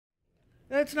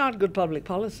That's not good public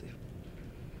policy.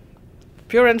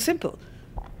 Pure and simple.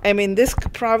 I mean, this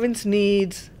province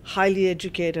needs highly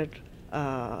educated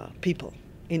people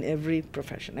in every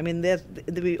profession. I mean,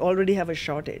 we already have a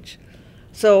shortage.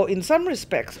 So in some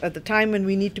respects, at the time when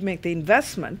we need to make the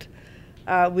investment,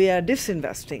 we are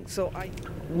disinvesting. So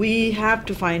we have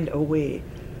to find a way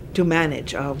to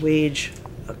manage our wage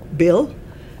bill.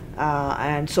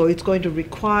 And so it's going to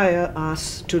require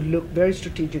us to look very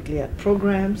strategically at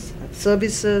programs, at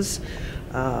services,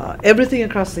 everything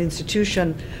across the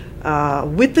institution,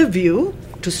 with the view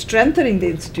to strengthening the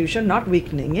institution, not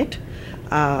weakening it,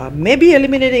 maybe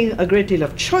eliminating a great deal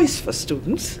of choice for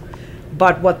students,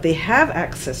 but what they have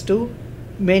access to,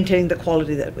 maintaining the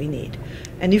quality that we need.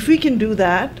 And if we can do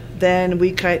that, then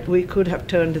we could have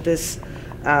turned this,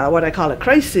 what I call a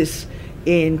crisis,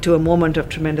 into a moment of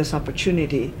tremendous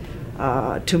opportunity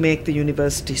to make the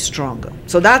university stronger.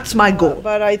 So that's my goal.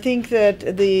 But I think that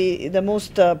the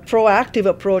most proactive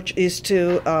approach is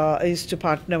to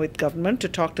partner with government, to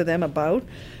talk to them about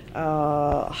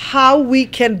how we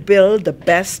can build the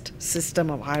best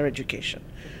system of higher education.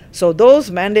 So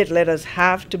those mandate letters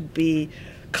have to be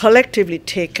collectively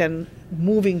taken,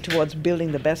 moving towards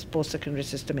building the best post-secondary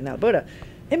system in Alberta.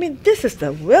 I mean, this is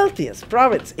the wealthiest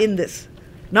province in this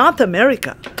North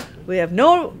America. We have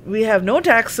no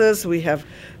taxes, we have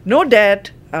no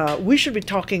debt. We should be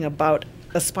talking about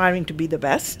aspiring to be the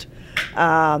best,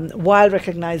 while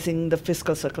recognizing the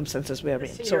fiscal circumstances we are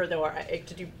in. So, though,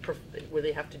 will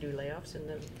they have to do layoffs in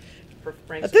the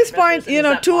ranks? At this point,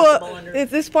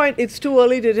 at this point, it's too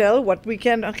early to tell what we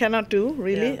can or cannot do,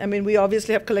 really. Yeah. I mean, we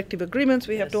obviously have collective agreements.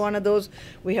 We have to honor those.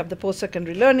 We have the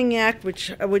Post-Secondary Learning Act,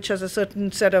 which has a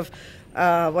certain set of,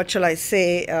 what shall I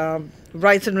say,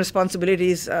 rights and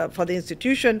responsibilities for the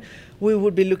institution. We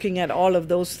would be looking at all of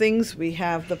those things. We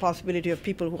have the possibility of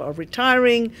people who are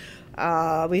retiring.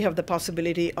 We have the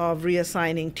possibility of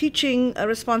reassigning teaching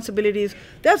responsibilities.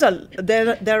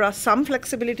 There are some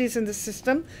flexibilities in the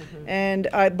system, and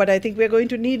but I think we're going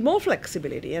to need more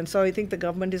flexibility. And so I think the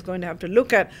government is going to have to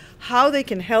look at how they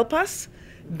can help us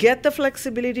get the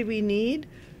flexibility we need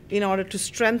in order to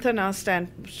strengthen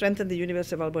the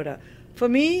University of Alberta. For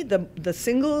me, the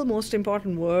single most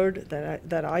important word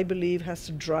that I believe has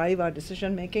to drive our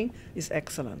decision making is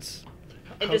excellence.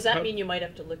 And does that mean you might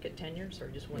have to look at tenures, or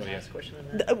just one last question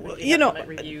on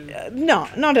that? No,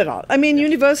 not at all. I mean,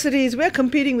 universities, we're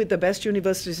competing with the best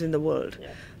universities in the world.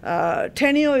 Yeah.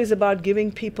 Tenure is about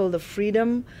giving people the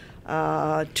freedom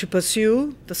to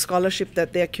pursue the scholarship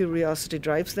that their curiosity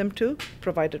drives them to,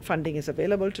 provided funding is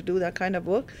available to do that kind of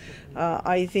work.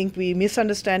 I think we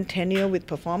misunderstand tenure with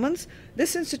performance.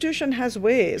 This institution has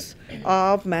ways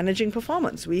of managing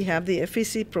performance. We have the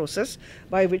FEC process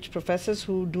by which professors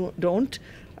who don't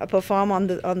perform on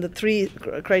the three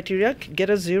criteria get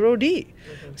a 0D.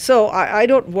 So I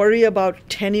don't worry about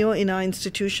tenure in our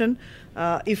institution.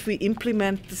 If we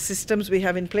implement the systems we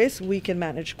have in place, we can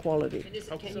manage quality.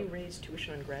 Can you raise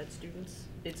tuition on grad students?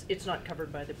 It's not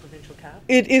covered by the provincial cap?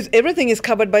 Everything is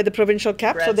covered by the provincial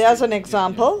cap. So there's an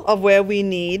example of where we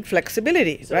need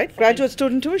flexibility, right? Graduate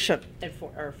student tuition. And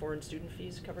are foreign student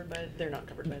fees covered by it? They're not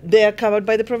covered by it. They are covered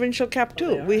by the provincial cap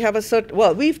too. We have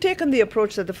we've taken the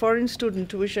approach that the foreign student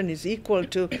tuition is equal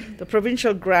to the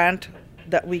provincial grant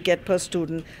that we get per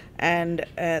student and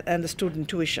the student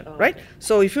tuition, right?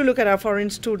 So if you look at our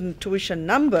foreign student tuition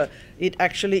number, it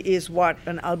actually is what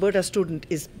an Alberta student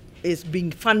is being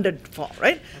funded for,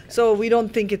 right? Okay. So we don't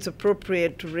think it's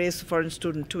appropriate to raise foreign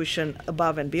student tuition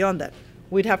above and beyond that.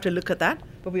 We'd have to look at that,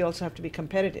 but we also have to be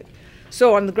competitive.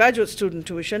 So on the graduate student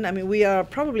tuition, I mean, we are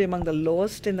probably among the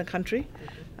lowest in the country.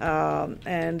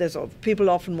 And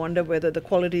people often wonder whether the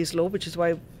quality is low, which is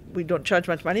why we don't charge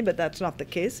much money, but that's not the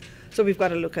case. So we've got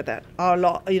to look at that. Our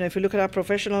law, if you look at our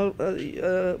professional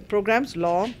programs,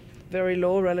 law, very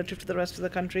low relative to the rest of the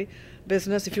country.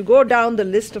 Business, if you go down the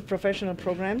list of professional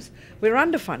programs, we're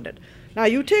underfunded. Now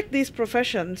you take these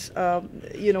professions,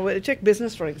 take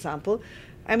business for example.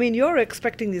 I mean, you're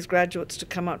expecting these graduates to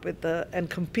come out with and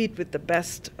compete with the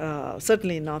best,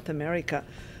 certainly in North America.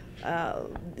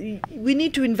 We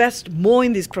need to invest more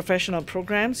in these professional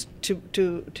programs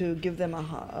to give them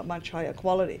a much higher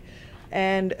quality.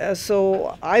 And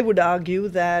so I would argue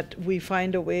that we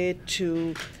find a way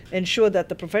to ensure that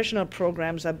the professional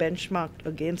programs are benchmarked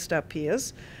against our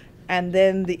peers, and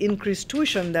then the increased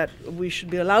tuition that we should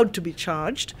be allowed to be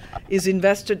charged is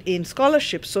invested in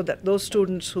scholarships so that those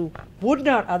students who would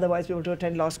not otherwise be able to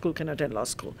attend law school can attend law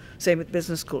school. Same with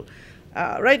business school.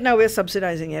 Right now we're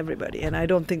subsidizing everybody, and I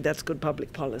don't think that's good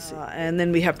public policy. And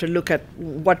then we have to look at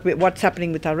what's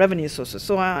happening with our revenue sources.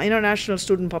 So our international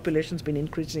student population has been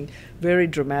increasing very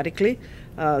dramatically.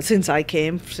 since I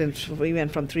came, since we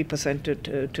went from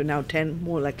 3% to now 10,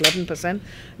 more like 11%.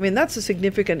 I mean, that's a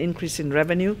significant increase in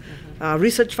revenue.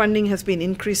 Research funding has been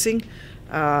increasing.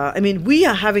 I mean, we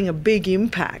are having a big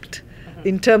impact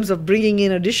in terms of bringing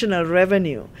in additional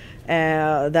revenue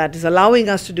that is allowing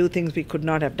us to do things we could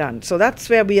not have done. So that's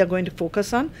where we are going to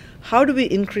focus on. How do we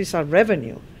increase our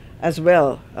revenue as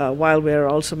well while we're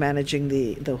also managing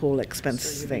the whole expense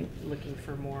So thing? looking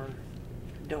for more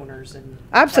donors and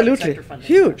Absolutely, private sector funding.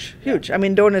 huge, Yeah. huge. I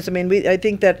mean, donors. I mean, I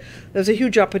think that there's a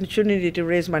huge opportunity to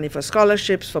raise money for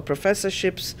scholarships, for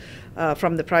professorships,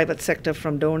 from the private sector,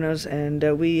 from donors, and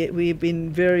we've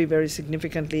been very, very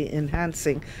significantly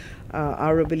enhancing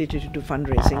our ability to do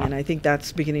fundraising, and I think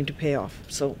that's beginning to pay off.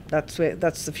 So that's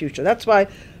the future. That's why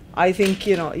I think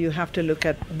you have to look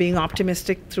at being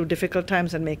optimistic through difficult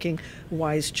times and making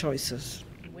wise choices.